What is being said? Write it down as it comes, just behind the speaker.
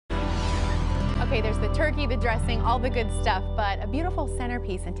Okay, there's the turkey, the dressing, all the good stuff, but a beautiful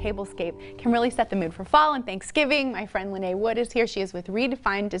centerpiece and tablescape can really set the mood for fall and Thanksgiving. My friend Lene Wood is here. She is with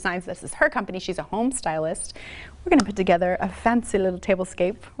Redefined Designs. This is her company. She's a home stylist. We're going to put together a fancy little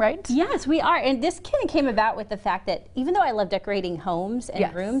tablescape, right? Yes, we are. And this kind of came about with the fact that even though I love decorating homes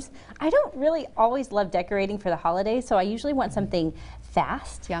and rooms, I don't really always love decorating for the holidays. So I usually want something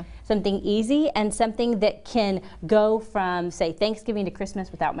fast, something easy, and something that can go from, say, Thanksgiving to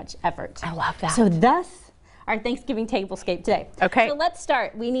Christmas without much effort. I love that. So thus, our Thanksgiving tablescape today. Okay. So let's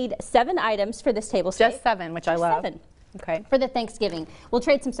start. We need 7 items for this tablescape. Just 7, which I love. 7. Okay. For the Thanksgiving. We'll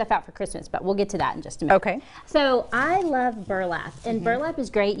trade some stuff out for Christmas, but we'll get to that in just a minute. Okay. So I love burlap, and burlap is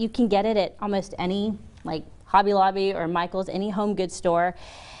great. You can get it at almost any, like Hobby Lobby or Michael's, any home goods store.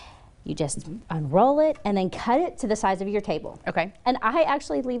 You just unroll it and then cut it to the size of your table. Okay. And I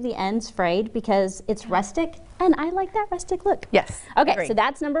actually leave the ends frayed because it's rustic, and I like that rustic look. Yes. Okay, agree. so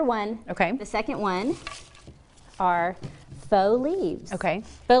that's number 1. Okay. The second one are faux leaves. Okay.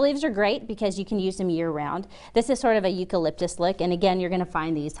 Faux leaves are great because you can use them year round. This is sort of a eucalyptus look, and again, you're going to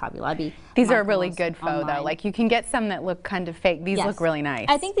find these Hobby Lobby. These are really good faux online. though. Like you can get some that look kind of fake. These look really nice.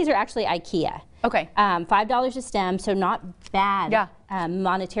 I think these are actually IKEA. Okay. $5 a stem, so not bad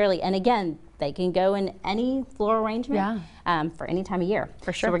monetarily. And again, they can go in any floral arrangement for any time of year.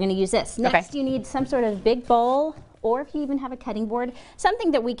 For sure. So we're going to use this. Next, you need some sort of big bowl, or if you even have a cutting board,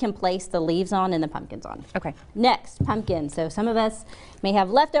 something that we can place the leaves on and the pumpkins on. Okay. Next, pumpkins. So some of us may have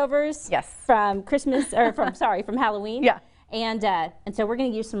leftovers from Christmas, or from Halloween. Yeah. And so we're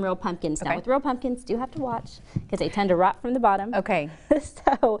going to use some real pumpkins. Now with real pumpkins, do have to watch because they tend to rot from the bottom. Okay.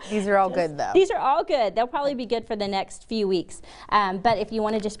 So these are all good though. These are all good. They'll probably be good for the next few weeks. But if you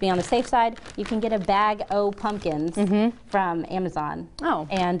want to just be on the safe side, you can get a bag of pumpkins from Amazon. Oh.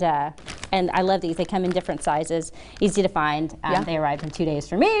 And I love these. They come in different sizes, easy to find. They arrived in 2 days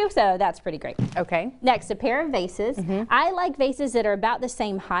for me, so that's pretty great. Okay. Next, a pair of vases. I like vases that are about the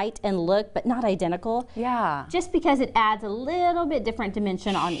same height and look, but not identical. Yeah. Just because it adds a little bit different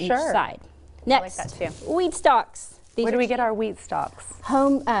dimension on each side. Next, I like that too. Wheat stalks. Where do we get our wheat stalks?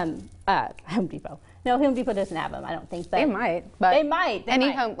 Home Depot. No, Home Depot doesn't have them, I don't think. But they might. But they might.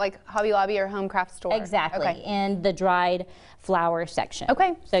 Any home, like Hobby Lobby or home craft store. Exactly. In the dried flower section.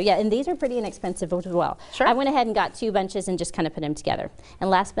 Okay. So yeah, and these are pretty inexpensive as well. Sure. I went ahead and got 2 bunches and just kind of put them together.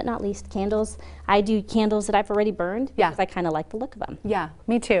 And last but not least, candles. I do candles that I've already burned because I kind of like the look of them. Yeah,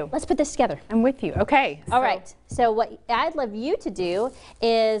 me too. Let's put this together. I'm with you. Okay. All right. So what I'd love you to do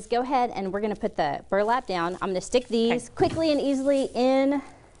is go ahead and we're going to put the burlap down. I'm going to stick these quickly and easily in.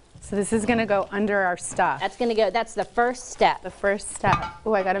 So this is going to go under our stuff. That's going to go, that's the first step. The first step.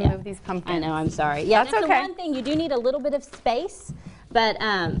 Oh, I got to move these pumpkins. I know, I'm sorry. Yeah, that's okay. The one thing. You do need a little bit of space, but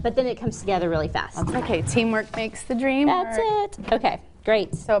then it comes together really fast. That's okay. Teamwork makes the dream work. That's it. Okay,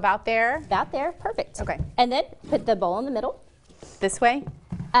 great. So about there? About there. Perfect. Okay. And then put the bowl in the middle. This way?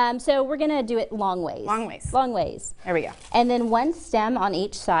 So we're going to do it long ways. Long ways. Long ways. There we go. And then 1 stem on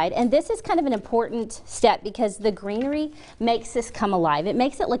each side. And this is kind of an important step because the greenery makes this come alive. It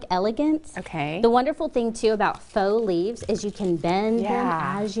makes it look elegant. Okay. The wonderful thing too about faux leaves is you can bend them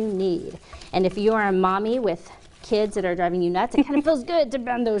as you need. And if you are a mommy with kids that are driving you nuts, it kind of feels good to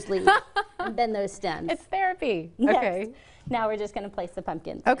bend those leaves and bend those stems. It's therapy. Yes. Okay. Now we're just going to place the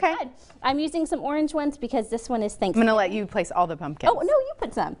pumpkins. Okay. I'm using some orange ones because this one is Thanksgiving. I'm going to let you place all the pumpkins. Oh, no, you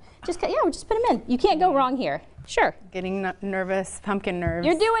put some. Just put them in. You can't go wrong here. Sure. Getting nervous, pumpkin nerves.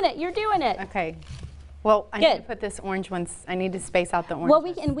 You're doing it. You're doing it. Okay. Well, I need to put this orange one. I need to space out the orange. Well,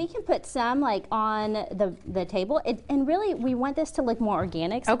 we can put some like on the table. And really, we want this to look more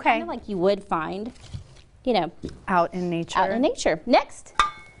organic. So kind of like you would find, you know, out in nature. Out in nature. Next.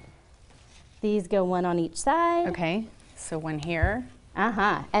 These go 1 on each side. Okay. So 1 here.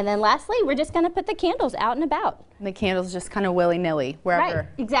 And then lastly, we're just going to put the candles out and about. The candles just kind of willy-nilly, wherever. Right,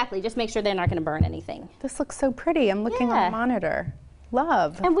 exactly. Just make sure they're not going to burn anything. This looks so pretty. I'm looking on the monitor.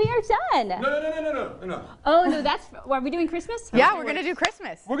 Love. And we are done. No. Oh, no, are we doing Christmas? Yeah, we're going to do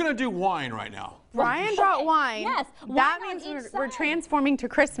Christmas. We're going to do wine right now. Brian brought wine. Yes. That means we're transforming to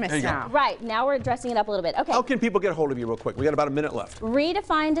Christmas now. Right. Now we're dressing it up a little bit. Okay. How can people get a hold of you real quick? We got about a minute left.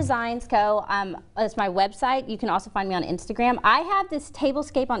 Redefined Designs Co. That's my website. You can also find me on Instagram. I have this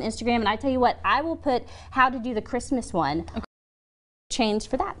tablescape on Instagram, and I tell you what, I will put how to do the Christmas one. Change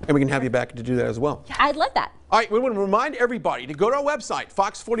for that. And we can have you back to do that as well. Yeah, I'd love that. All right, we want to remind everybody to go to our website,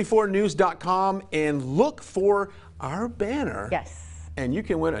 fox44news.com, and look for our banner. Yes. and you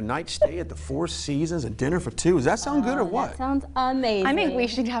can win a night stay at the Four Seasons and dinner for two. Does that sound good or what? That sounds amazing. I think we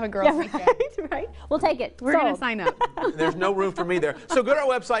should have a girls' weekend. Right? We'll take it. We're going to sign up. There's no room for me there. So go to our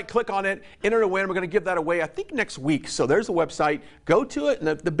website, click on it, enter to win. We're going to give that away, I think, next week. So there's the website. Go to it,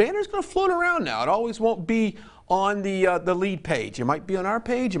 and the banner's going to float around now. It always won't be on the lead page. It might be on our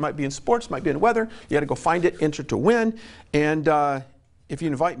page. It might be in sports. It might be in weather. You got to go find it, enter to win. And if you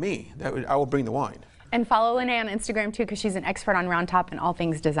invite me, I will bring the wine. And follow Lene on Instagram too, because she's an expert on Round Top and all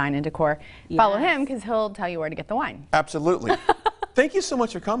things design and decor. Yes. Follow him because he'll tell you where to get the wine. Absolutely. Thank you so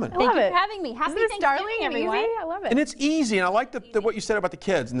much for coming. Thank you for having me. Happy Thanksgiving, everyone. Easy? I love it. And it's easy, and I like what you said about the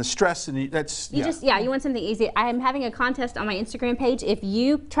kids and the stress, and that's you want something easy. I'm having a contest on my Instagram page. If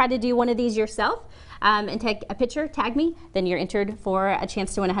you try to do one of these yourself and take a picture, tag me, then you're entered for a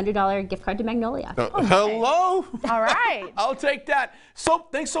chance to win a $100 gift card to Magnolia. Hello. All right. I'll take that. So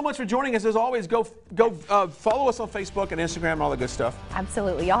thanks so much for joining us. As always, go follow us on Facebook and Instagram and all the good stuff.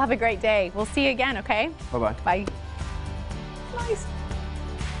 Absolutely. Y'all have a great day. We'll see you again. Okay. Bye-bye. Bye. Nice.